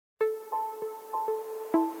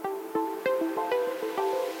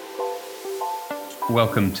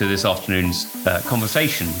Welcome to this afternoon's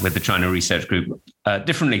conversation with the China Research Group.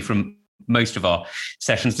 Differently from most of our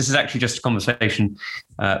sessions, this is actually just a conversation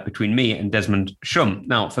between me and Desmond Shum.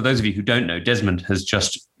 Now, for those of you who don't know, Desmond has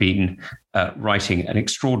just been writing an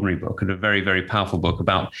extraordinary book and a very, very powerful book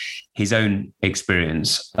about his own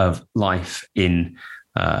experience of life in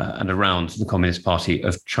and around the Communist Party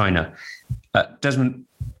of China. Desmond,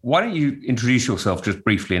 why don't you introduce yourself just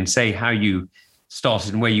briefly and say how you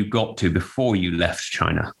started and where you got to before you left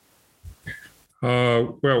China?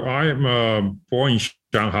 Well, I am born in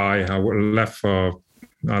Shanghai. I left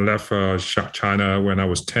China when I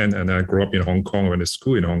was 10, and I grew up in Hong Kong. I went to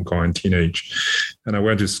school in Hong Kong in teenage, and I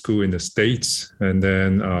went to school in the States. And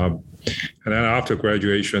then after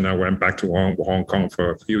graduation, I went back to Hong Kong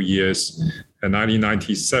for a few years. In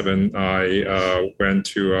 1997, I went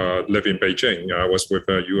to live in Beijing. I was with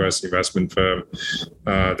a U.S. investment firm.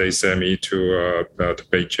 They sent me to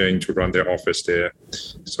Beijing to run their office there.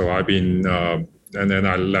 So I've been, and then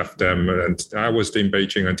I left them, and I was in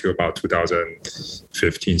Beijing until about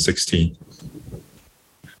 2015, 16.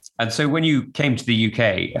 And so when you came to the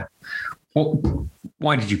UK,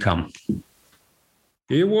 why did you come?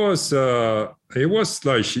 It was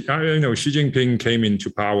like Xi Jinping came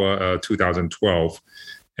into power 2012,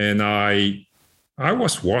 and I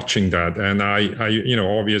was watching that, and I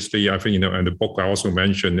obviously I think in the book I also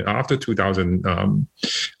mentioned after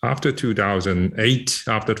 2008,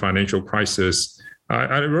 after the financial crisis,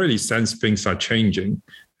 I really sense things are changing.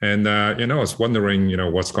 And, I was wondering,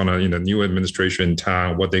 what's going to, new administration in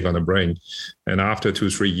town, what they're going to bring. And after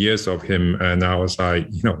 2-3 years of him, and I was like,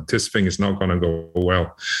 this thing is not going to go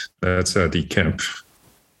well. Let's decamp.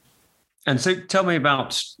 And so tell me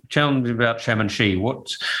about Chairman Xi.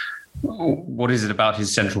 What is it about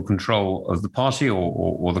his central control of the party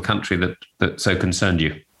or the country that so concerned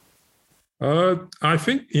you? I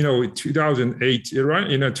think, 2008,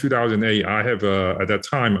 right? 2008, I have, at that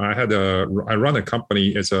time, I run a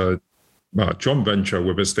company as a joint venture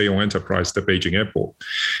with a state-owned enterprise, the Beijing Airport.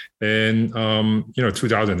 And,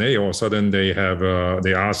 2008, all of a sudden they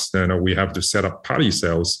asked, we have to set up party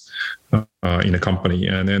cells in the company.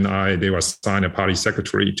 And then they were assigned a party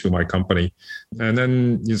secretary to my company. And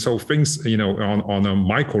then, so things, on a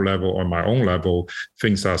micro level, on my own level,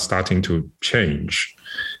 things are starting to change.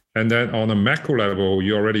 And then on a macro level,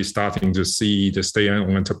 you're already starting to see the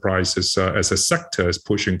state-owned enterprises as a sector is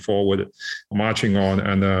pushing forward, marching on,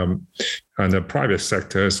 and the private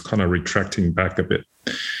sector is kind of retracting back a bit.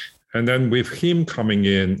 And then with him coming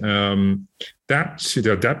in,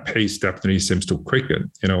 that pace definitely seems to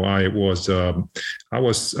quicken. I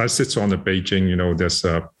sit on the Beijing, there's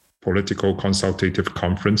a political consultative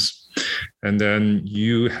conference. And then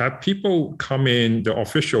you have people come in,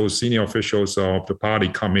 senior officials of the party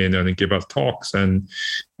come in and give us talks. And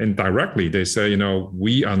directly they say,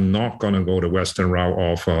 we are not going to go the Western route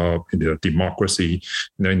of democracy.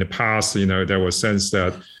 In the past, there was a sense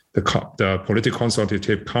that the political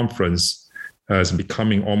consultative conference is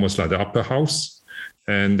becoming almost like the upper house.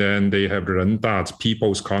 And then they have the Rendat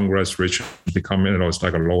People's Congress, which become it's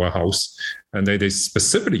like a lower house. And they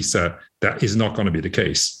specifically said that is not going to be the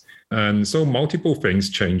case. And so multiple things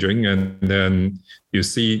changing. And then you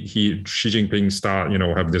see Xi Jinping start,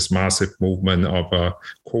 have this massive movement of a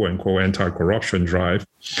quote unquote anti-corruption drive.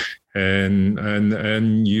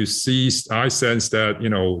 And you see, I sense that,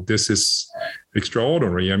 this is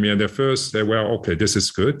extraordinary. I mean, at first they were, okay, this is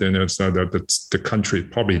good. And it's not that the country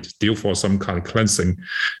probably due for some kind of cleansing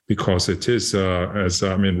because it is,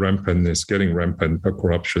 rampant, it's getting rampant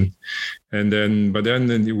corruption. But then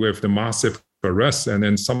with the massive arrests and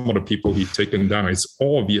then some of the people he's taken down, it's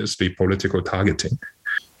obviously political targeting.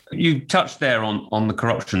 You touched there on the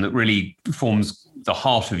corruption that really forms the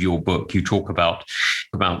heart of your book. You talk about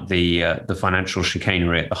the financial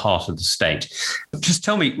chicanery at the heart of the state. Just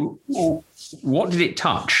tell me, what did it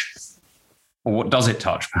touch? Or what does it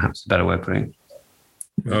touch, perhaps a better way of putting it?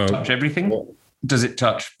 Does it touch everything? Does it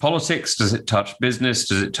touch politics? Does it touch business?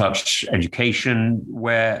 Does it touch education?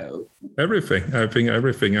 Where? Everything. I think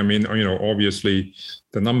everything. I mean, obviously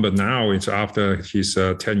the number now is after his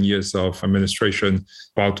 10 years of administration,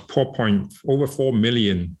 about over 4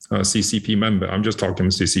 million CCP member. I'm just talking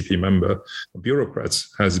CCP member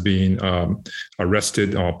bureaucrats has been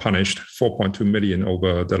arrested or punished, 4.2 million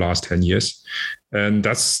over the last 10 years. And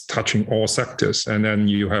that's touching all sectors. And then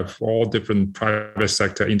you have all different private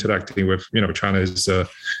sector interacting with, China's,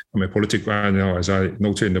 political, as I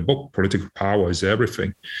noted in the book, political power is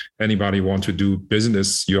everything. Anybody want to do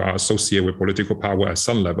business, you are associated with political power at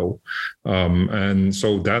some level. And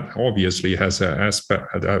so that obviously has an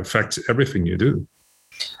aspect that affects everything you do.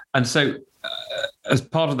 And so as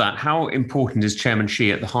part of that, how important is Chairman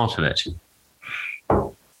Xi at the heart of it?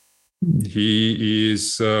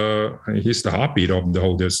 He's the heartbeat of the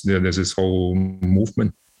whole this whole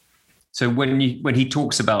movement. So when he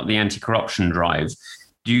talks about the anti-corruption drive,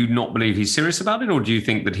 do you not believe he's serious about it, or do you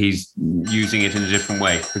think that he's using it in a different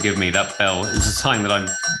way? Forgive me, that bell is a sign that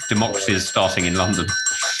democracy is starting in London.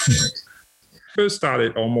 First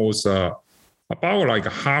started almost about like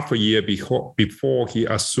half a year before he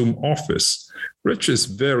assumed office, which is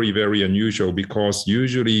very, very unusual because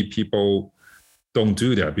usually people don't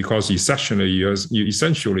do that, because essentially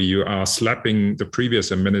you are slapping the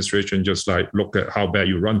previous administration, just like, look at how bad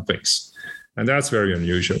you run things. And that's very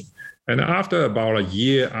unusual. And after about a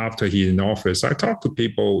year after he's in office, I talked to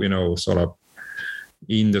people, sort of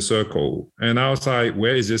in the circle. And I was like,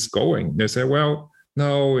 where is this going? They said, well,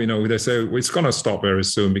 no, they say it's going to stop very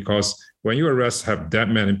soon, because when you have that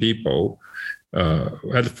many people,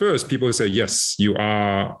 at first people say, yes, you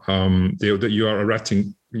are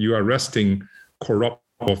arresting corrupt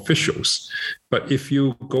officials. But if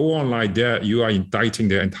you go on like that, you are indicting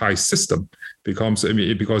the entire system. Because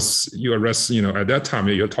you arrest, at that time,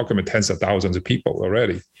 you're talking about tens of thousands of people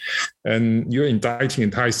already. And you're indicting the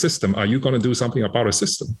entire system. Are you going to do something about the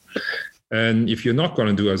system? And if you're not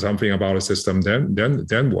going to do something about the system,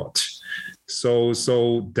 then what? So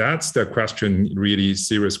that's the question, really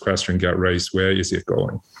serious question get raised. Where is it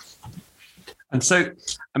going? And so,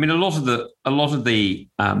 I mean, a lot of the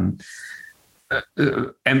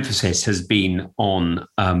emphasis has been on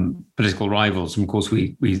political rivals. And of course,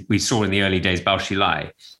 we saw in the early days Bao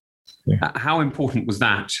Xilai. Yeah. How important was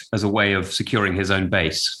that as a way of securing his own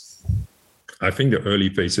base? I think the early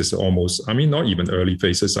phases not even early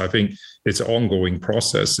phases. I think it's an ongoing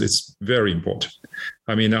process. It's very important.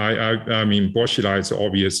 I mean, Bo Xilai is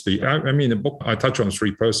obviously, the book, I touch on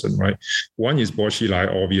three persons, right? One is Bo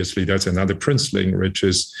Xilai, obviously, that's another princeling, which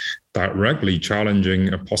is directly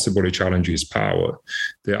possibly challenging his power.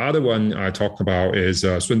 The other one I talk about is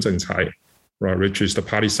Sun Zengcai, right, which is the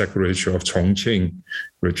party secretary of Chongqing,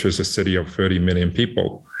 which is a city of 30 million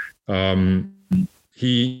people. That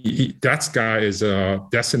guy is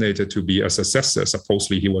designated to be a successor.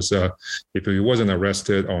 Supposedly he was, if he wasn't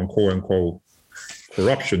arrested on quote unquote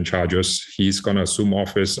corruption charges, he's going to assume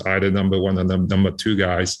office, either number one or number two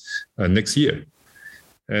guys next year.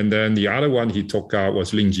 And then the other one he took out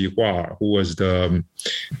was Lin Jihua, who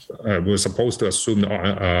was supposed to assume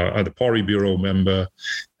the Politburo member,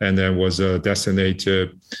 and then was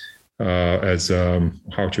designated as a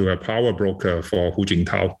power broker for Hu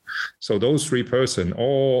Jintao. So those three persons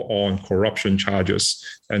all on corruption charges.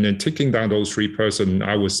 And then taking down those three persons,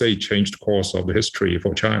 I would say, changed the course of the history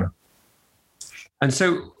for China. And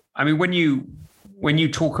so, I mean, when you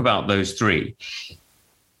talk about those three,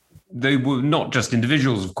 they were not just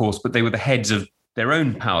individuals, of course, but they were the heads of their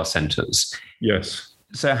own power centers. Yes.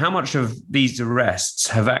 So how much of these arrests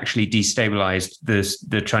have actually destabilized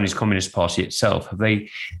the Chinese Communist Party itself? Have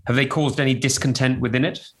they caused any discontent within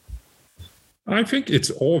it? I think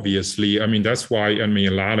it's obviously, that's why, I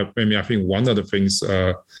think one of the things,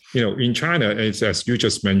 in China, it's, as you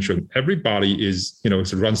just mentioned, everybody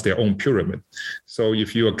runs their own pyramid. So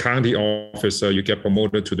if you're a county officer, you get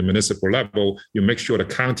promoted to the municipal level, you make sure the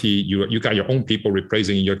county, you got your own people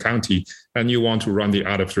replacing in your county, and you want to run the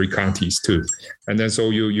other three counties too. And then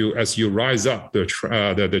so you as you rise up the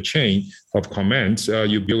chain of command,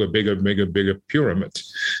 you build a bigger pyramid.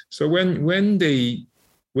 So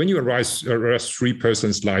when you arrest three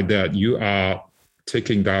persons like that, you are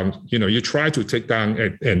taking down, you try to take down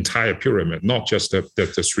an entire pyramid, not just the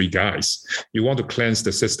three guys. You want to cleanse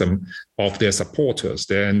the system of their supporters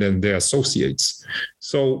and then their associates.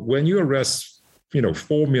 So when you arrest,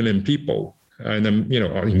 4 million people, and then,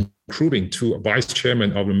 including two vice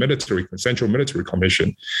chairmen of the Central Military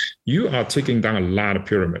Commission, you are taking down a lot of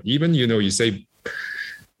pyramid. Even, you say,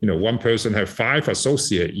 one person have 5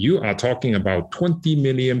 associates, you are talking about 20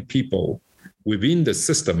 million people within the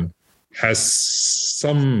system has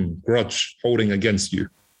some grudge holding against you.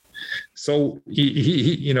 So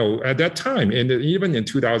he at that time, and even in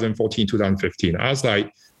 2014, 2015, I was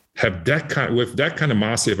like, with that kind of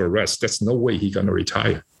massive arrest, there's no way he's going to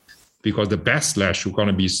retire, because the backlash is going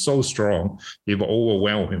to be so strong, it will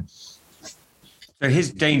overwhelm him. So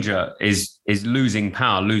his danger is losing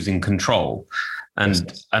power, losing control.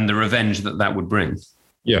 And the revenge that would bring.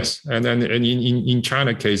 Yes, and in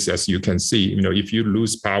China case, as you can see, if you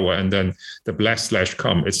lose power and then the backlash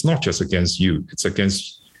come, it's not just against you; it's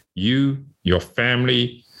against you, your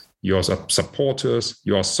family, your supporters,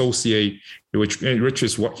 your associate, which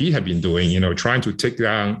is what he had been doing. Trying to take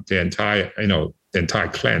down the entire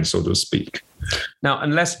clan, so to speak. Now,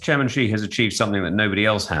 unless Chairman Xi has achieved something that nobody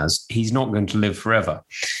else has, he's not going to live forever.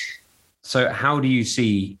 So how do you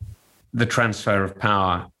see the transfer of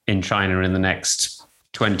power in China in the next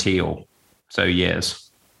 20 or so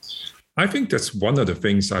years? I think that's one of the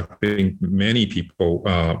things I think many people,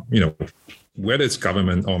 whether it's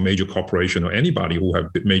government or major corporation or anybody who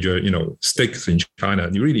have major, stakes in China,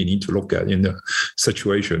 you really need to look at in the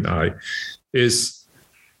situation is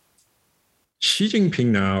Xi Jinping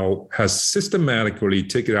now has systematically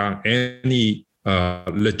taken out any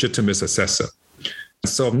legitimate successor.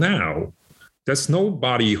 So now there's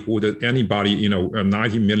nobody anybody,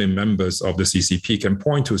 90 million members of the CCP can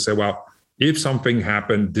point to say, well, if something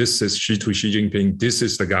happened, this is Xi Jinping, this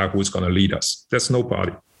is the guy who's going to lead us. There's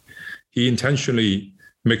nobody. He intentionally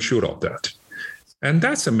makes sure of that. And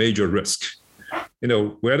that's a major risk.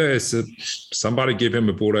 Whether it's somebody give him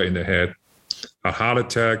a bullet in the head, a heart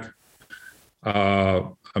attack,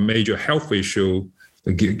 a major health issue,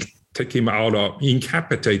 take him out or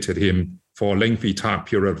incapacitated him for a lengthy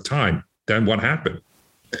period of time, then what happened?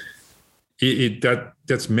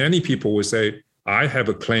 That's many people will say, I have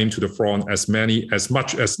a claim to the throne as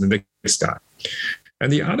much as the next guy.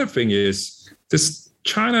 And the other thing is, this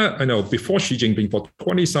China, before Xi Jinping for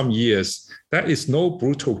 20 some years, there is no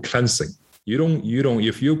brutal cleansing. You don't,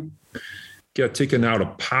 if you get taken out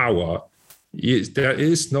of power, there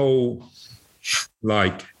is no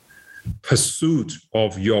pursuit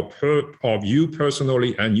of you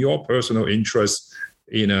personally and your personal interests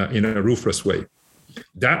in a ruthless way.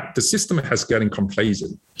 That the system has gotten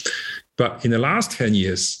complacent. But in the last 10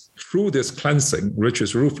 years, through this cleansing, which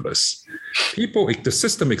is ruthless, the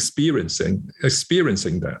system experiencing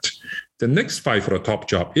that. The next fight for the top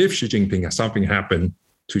job, if Xi Jinping has something happen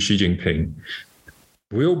to Xi Jinping,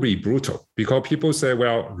 will be brutal because people say,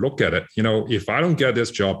 well, look at it. If I don't get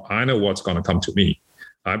this job, I know what's going to come to me.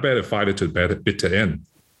 I better fight it to the bitter end.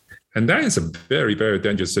 And that is a very, very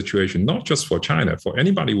dangerous situation, not just for China, for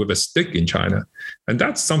anybody with a stake in China. And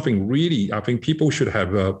that's something really, I think people should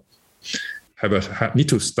need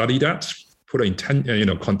to study that, put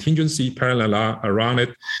a contingency parallel around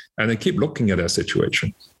it, and then keep looking at that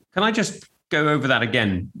situation. Can I just go over that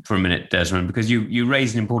again for a minute, Desmond, because you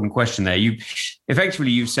raised an important question there. You've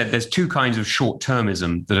said there's two kinds of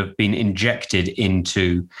short-termism that have been injected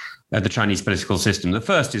into the Chinese political system. The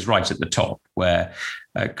first is right at the top, where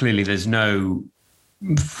clearly there's no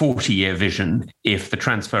 40-year vision if the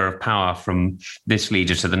transfer of power from this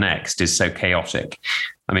leader to the next is so chaotic.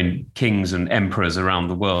 I mean, kings and emperors around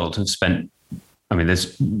the world have spent,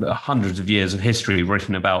 there's hundreds of years of history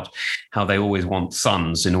written about how they always want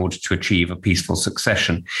sons in order to achieve a peaceful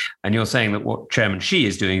succession. And you're saying that what Chairman Xi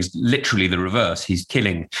is doing is literally the reverse. He's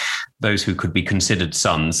killing those who could be considered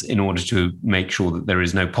sons in order to make sure that there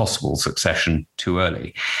is no possible succession too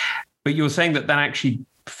early. But you're saying that actually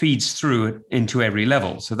feeds through into every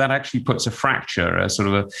level. So that actually puts a fracture,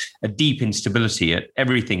 a deep instability at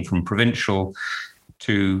everything from provincial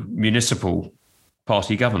to municipal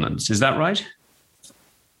party governance. Is that right?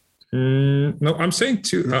 No, I'm saying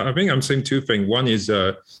two. I think I'm saying two things. One is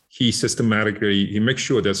he makes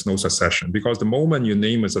sure there's no succession, because the moment you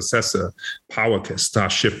name a successor, power can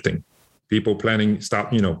start shifting. People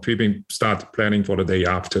start planning for the day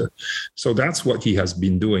after. So that's what he has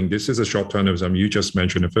been doing. This is a short-termism you just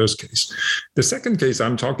mentioned in the first case. The second case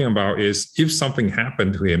I'm talking about is if something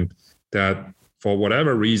happened to him that for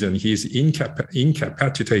whatever reason he's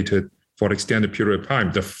incapacitated for an extended period of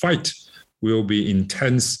time, the fight will be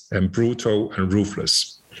intense and brutal and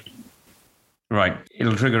ruthless. Right.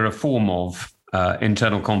 It'll trigger a form of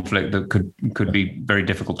internal conflict that could be very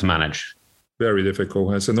difficult to manage. Very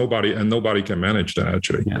difficult. And so nobody can manage that,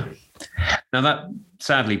 actually. Yeah. Now that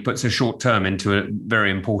sadly puts a short term into a very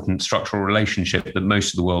important structural relationship that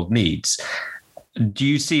most of the world needs. Do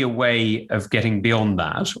you see a way of getting beyond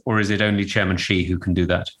that, or is it only Chairman Xi who can do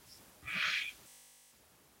that?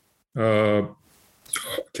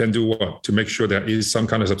 Can do what? To make sure there is some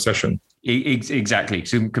kind of succession. Exactly.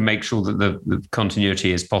 So can make sure that the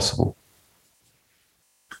continuity is possible.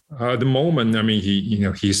 At the moment,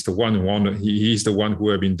 he's the one who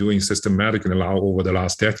have been doing systematically now over the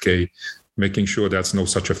last decade, making sure there's no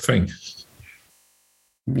such a thing.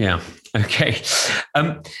 Yeah. Okay.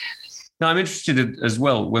 Now I'm interested as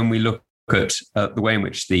well when we look at the way in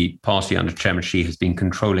which the party under Chairman Xi has been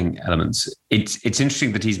controlling elements. It's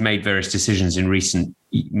interesting that he's made various decisions in recent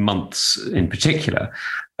months, in particular,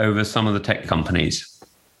 over some of the tech companies.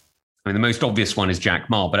 The most obvious one is Jack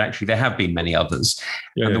Ma, but actually there have been many others.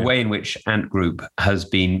 The way in which Ant Group has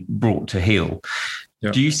been brought to heel. Yeah.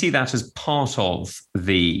 Do you see that as part of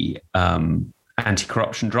the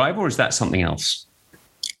anti-corruption drive, or is that something else?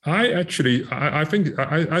 I think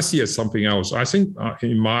I see it as something else. I think,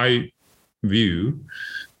 in my view,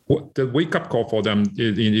 what the wake up call for them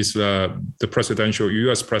is the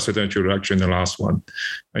U.S. presidential election, the last one.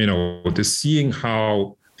 The seeing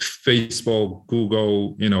how Facebook,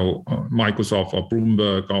 Google, Microsoft or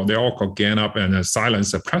Bloomberg, they all got gang up and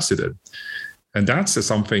silence the president. And that's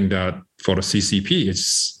something that for the CCP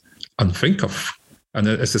is unthinkable. And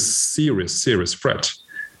it's a serious threat.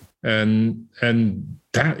 And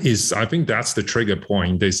that is, I think that's the trigger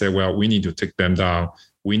point. They say, well, we need to take them down.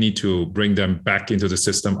 We need to bring them back into the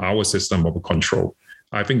system, our system of control.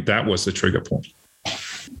 I think that was the trigger point.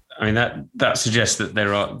 I mean, that suggests that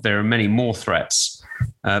there are many more threats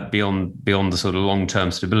beyond the sort of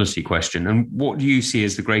long-term stability question. And what do you see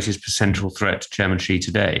as the greatest potential threat to Chairman Xi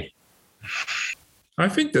today? I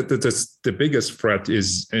think that the biggest threat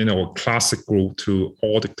is, a classic rule to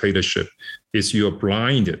all dictatorship is you are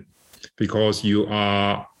blinded because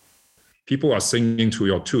people are singing to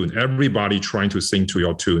your tune. Everybody trying to sing to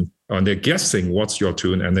your tune, and they're guessing what's your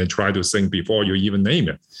tune, and they try to sing before you even name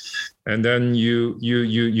it, and then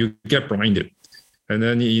you get blinded. And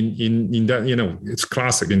then in that, it's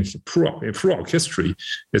classic throughout history,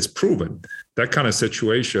 it's proven that kind of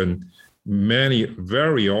situation.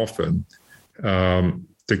 Very often,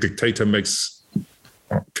 the dictator makes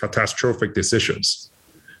catastrophic decisions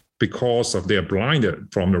because of they're blinded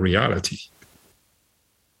from the reality.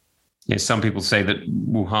 Yes, some people say that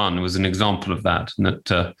Wuhan was an example of that, and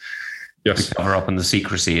that yes, the cover-up and the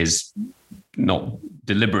secrecy is not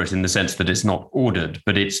deliberate in the sense that it's not ordered,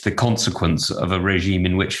 but it's the consequence of a regime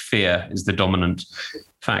in which fear is the dominant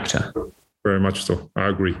factor. Very much so. I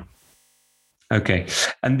agree. Okay,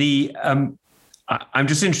 and I'm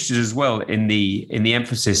just interested as well in the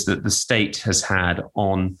emphasis that the state has had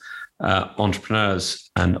on entrepreneurs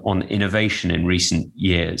and on innovation in recent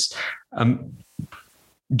years.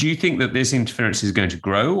 Do you think that this interference is going to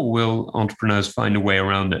grow, or will entrepreneurs find a way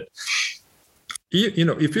around it?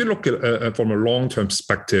 If you look at from a long-term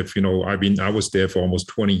perspective, I was there for almost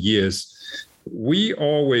 20 years. We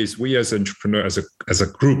as entrepreneurs, as a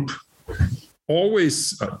group,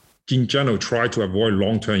 always in general try to avoid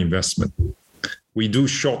long-term investment. We do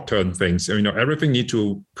short-term things. Everything need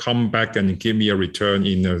to come back and give me a return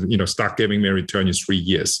start giving me a return in 3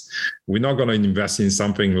 years. We're not going to invest in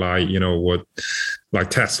something like, like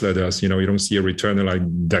Tesla does. You don't see a return in like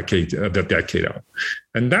the decade out.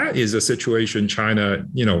 And that is a situation China,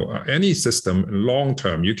 any system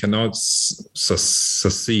long-term, you cannot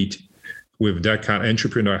succeed with that kind of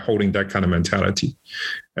entrepreneur holding that kind of mentality.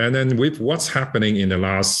 And then with what's happening in the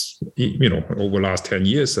last, over the last 10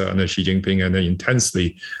 years under Xi Jinping, and then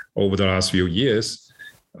intensely over the last few years,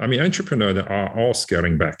 entrepreneurs are all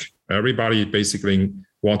scaling back. Everybody basically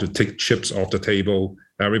want to take chips off the table.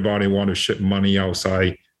 Everybody want to ship money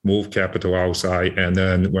outside, move capital outside. And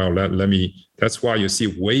then, that's why you see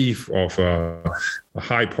a wave of a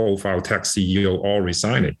high-profile tech CEO all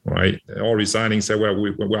resigning, right? All resigning, say,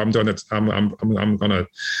 I'm going to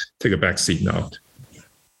take a back seat now.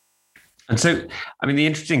 And so, the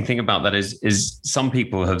interesting thing about that is some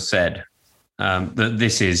people have said that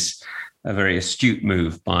this is a very astute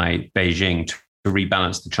move by Beijing to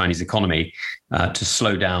rebalance the Chinese economy, to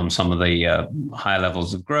slow down some of the higher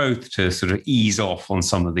levels of growth, to sort of ease off on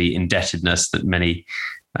some of the indebtedness that many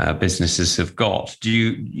businesses have got.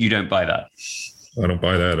 You don't buy that? I don't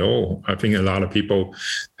buy that at all. I think a lot of people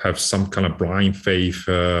have some kind of blind faith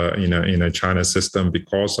in a China system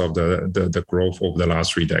because of the growth over the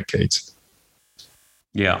last 3 decades.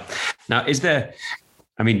 Yeah. Now, is there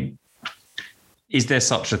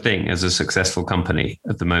such a thing as a successful company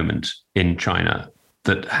at the moment in China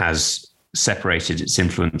that has separated its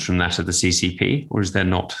influence from that of the CCP, or is there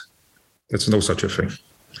not? There's no such a thing.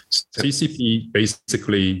 CCP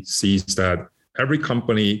basically sees that every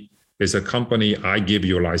company is a company I give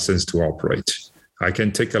you a license to operate. I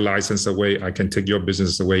can take a license away. I can take your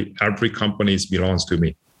business away. Every company belongs to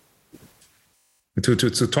me. To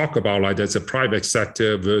talk about like there's a private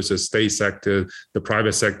sector versus state sector, the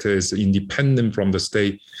private sector is independent from the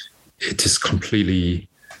state. It is completely,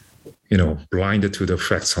 blinded to the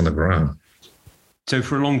facts on the ground. So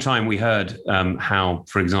for a long time, we heard how,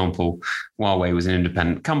 for example, Huawei was an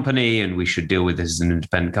independent company and we should deal with this as an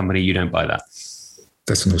independent company. You don't buy that?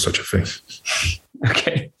 There's no such a thing.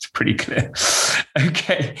 Okay, it's pretty clear.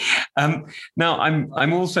 Okay. Now,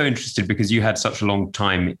 I'm also interested because you had such a long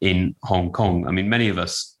time in Hong Kong. Many of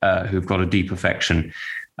us who've got a deep affection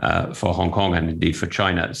for Hong Kong and indeed for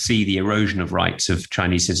China see the erosion of rights of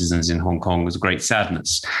Chinese citizens in Hong Kong as a great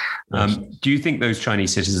sadness. Yes. Do you think those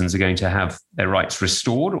Chinese citizens are going to have their rights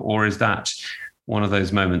restored, or is that one of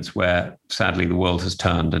those moments where sadly the world has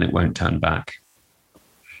turned and it won't turn back?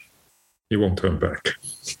 It won't turn back.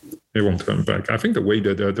 It won't turn back. I think the way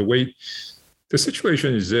the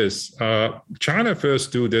situation is this: China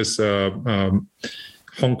first do this Hong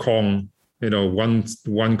Kong,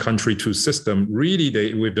 one country, two system. Really,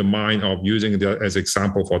 they with the mind of using it as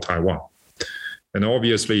example for Taiwan, and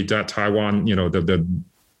obviously that Taiwan, the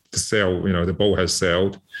sail, the boat has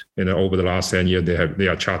sailed. Over the last 10 years, they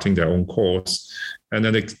are charting their own course, and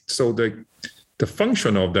then the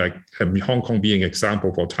function of that Hong Kong being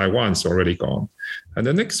example for Taiwan is already gone. And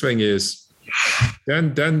the next thing is,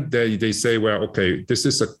 then they say, well, okay, this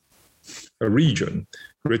is a region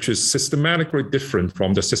which is systematically different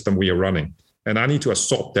from the system we are running, and I need to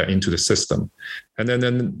absorb that into the system. And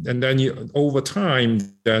then over time,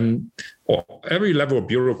 then every level of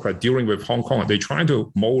bureaucrat dealing with Hong Kong, they try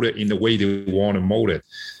to mold it in the way they want to mold it,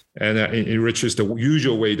 and which is the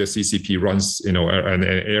usual way the CCP runs, an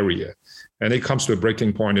area. And it comes to a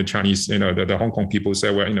breaking point. The Chinese, the Hong Kong people say,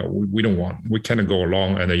 well, we cannot go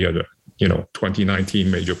along. And the 2019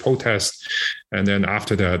 major protests. And then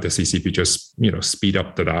after that, the CCP just, speed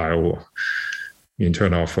up the dial in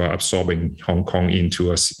terms of absorbing Hong Kong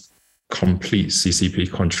into a complete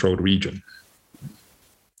CCP controlled region.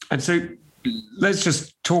 And so let's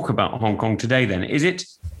just talk about Hong Kong today then. Is it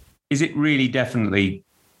really definitely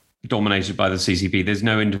dominated by the CCP? There's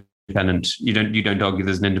no independent, you don't argue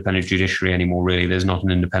there's an independent judiciary anymore, really. There's not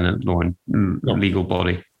an independent law and legal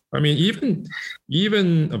body. I mean,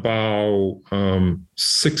 even about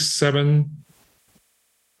 7,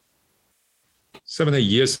 8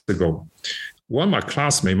 years ago, one of my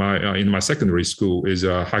classmates in my secondary school is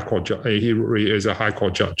a high court judge. He is a high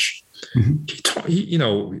court judge.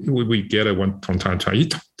 Mm-hmm. We get it from time to time. He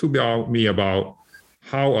talked to me about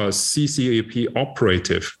how a CCP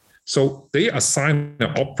operative. So they assign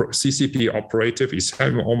an CCP operative is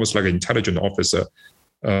having almost like an intelligence officer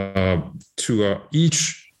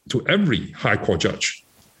to every high court judge.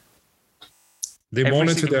 They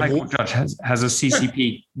monitor them. High court judge has a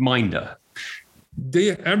CCP minder.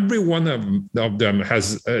 Every one of them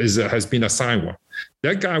has been assigned one.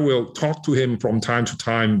 That guy will talk to him from time to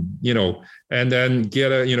time, and then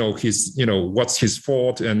get his, what's his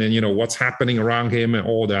fault, and then what's happening around him and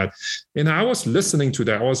all that. And I was listening to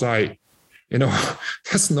that. I was like,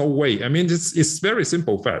 that's no way. I mean, it's very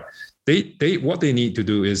simple fact. They what they need to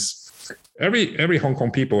do is every Hong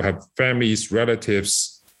Kong people have families,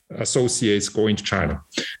 relatives, associates going to China.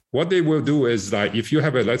 What they will do is, like, if you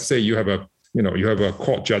have let's say you have a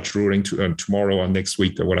court judge ruling tomorrow or next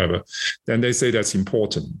week or whatever, then they say that's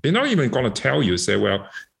important. They're not even going to tell you, say, well,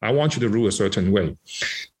 I want you to rule a certain way.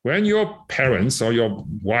 When your parents or your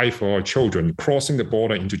wife or children crossing the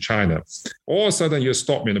border into China, all of a sudden you're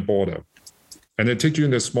stopped in the border and they take you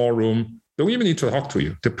in a small room, don't even need to talk to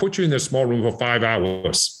you. They put you in a small room for 5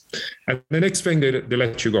 hours. And the next thing, they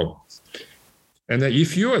let you go. And then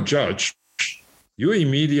if you're a judge, you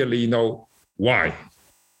immediately know why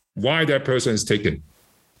that person is taken,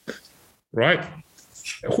 right?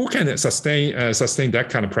 Who can sustain that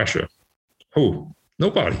kind of pressure? Who?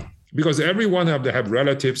 Nobody. Because every one of them have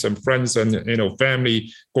relatives and friends and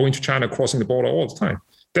family going to China, crossing the border all the time.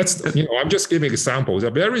 That's I'm just giving examples. A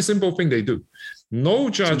very simple thing they do. No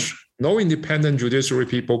judge, no independent judiciary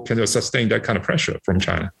people can sustain that kind of pressure from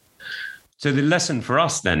China. So the lesson for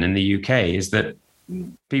us then in the UK is that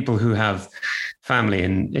people who have family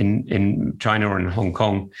in China or in Hong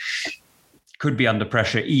Kong could be under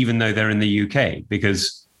pressure even though they're in the UK,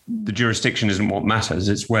 because the jurisdiction isn't what matters.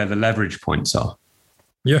 It's where the leverage points are.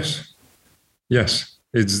 Yes.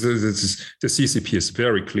 It's the CCP is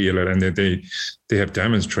very clear, and they have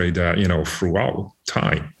demonstrated that throughout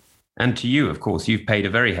time. And to you, of course, you've paid a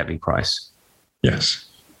very heavy price. Yes.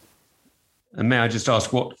 And may I just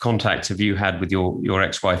ask, what contacts have you had with your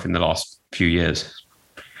ex-wife in the last few years?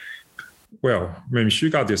 Well, she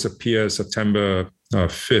got disappeared September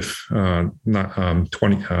 5th,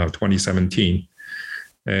 2017.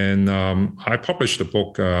 And I published the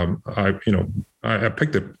book. I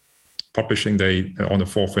picked the publishing day on the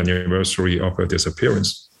 4th anniversary of her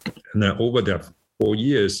disappearance. And then over that 4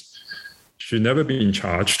 years, she'd never been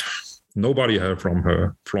charged. Nobody heard from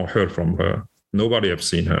her. Nobody have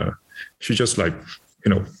seen her. She just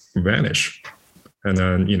vanished. And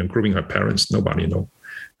then, including her parents, nobody know.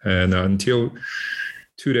 And until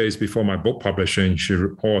 2 days before my book publishing, she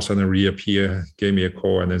all of a sudden reappeared, gave me a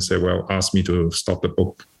call, and then said, well, asked me to stop the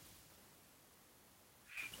book.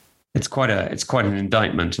 It's quite an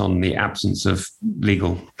indictment on the absence of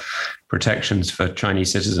legal protections for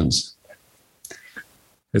Chinese citizens.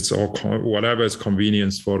 It's all whatever is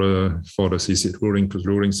convenience for the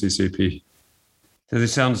ruling CCP. So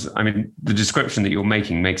this sounds, I mean, the description that you're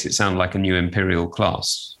making makes it sound like a new imperial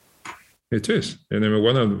class. It is. And then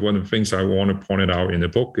one of the things I want to point out in the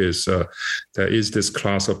book is there is this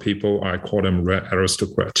class of people, I call them red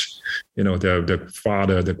aristocrats. The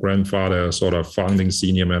father, the grandfather, sort of founding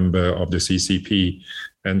senior member of the CCP,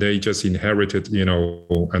 and they just inherited,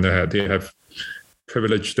 and they have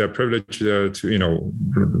privilege. They're privileged to,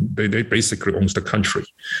 they basically owns the country.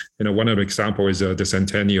 One of the example is the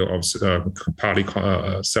centennial of party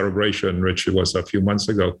celebration, which was a few months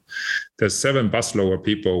ago. The 7 busload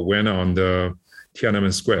people went on the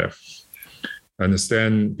Tiananmen Square and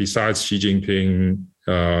stand besides Xi Jinping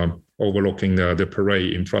overlooking the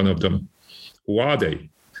parade in front of them. Who are they?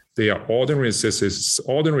 They are ordinary citizens,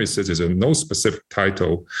 no specific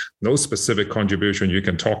title, no specific contribution you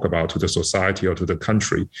can talk about to the society or to the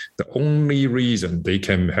country. The only reason they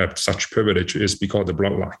can have such privilege is because of the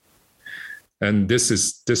bloodline. And this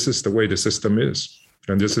is the way the system is.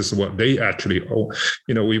 And this is what they actually own.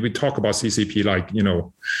 We talk about CCP like,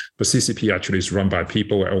 but CCP actually is run by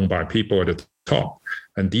people, owned by people at the top.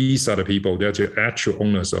 And these are the people, they're the actual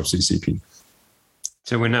owners of CCP.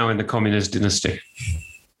 So we're now in the communist dynasty.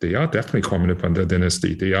 They are definitely communist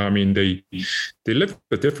dynasty. They live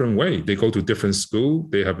a different way. They go to different school.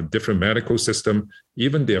 They have a different medical system.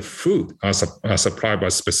 Even their food are supplied by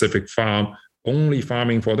specific farm, only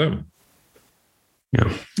farming for them.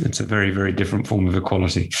 Yeah, it's a very, very different form of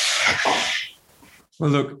equality. Well,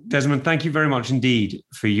 look, Desmond, thank you very much indeed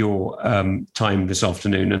for your time this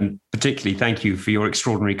afternoon, and particularly thank you for your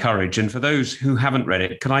extraordinary courage. And for those who haven't read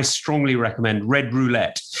it, can I strongly recommend Red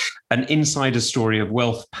Roulette, an insider story of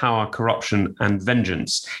wealth, power, corruption, and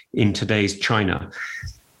vengeance in today's China.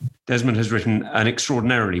 Desmond has written an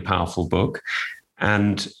extraordinarily powerful book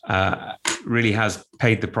and really has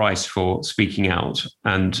paid the price for speaking out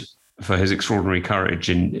and for his extraordinary courage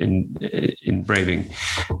in braving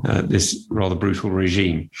this rather brutal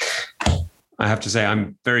regime. I have to say,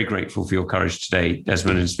 I'm very grateful for your courage today,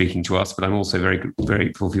 Desmond, in speaking to us, but I'm also very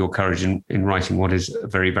grateful for your courage in writing what is a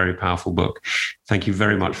very, very powerful book. Thank you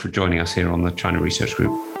very much for joining us here on the China Research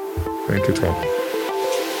Group. Thank you, Tom.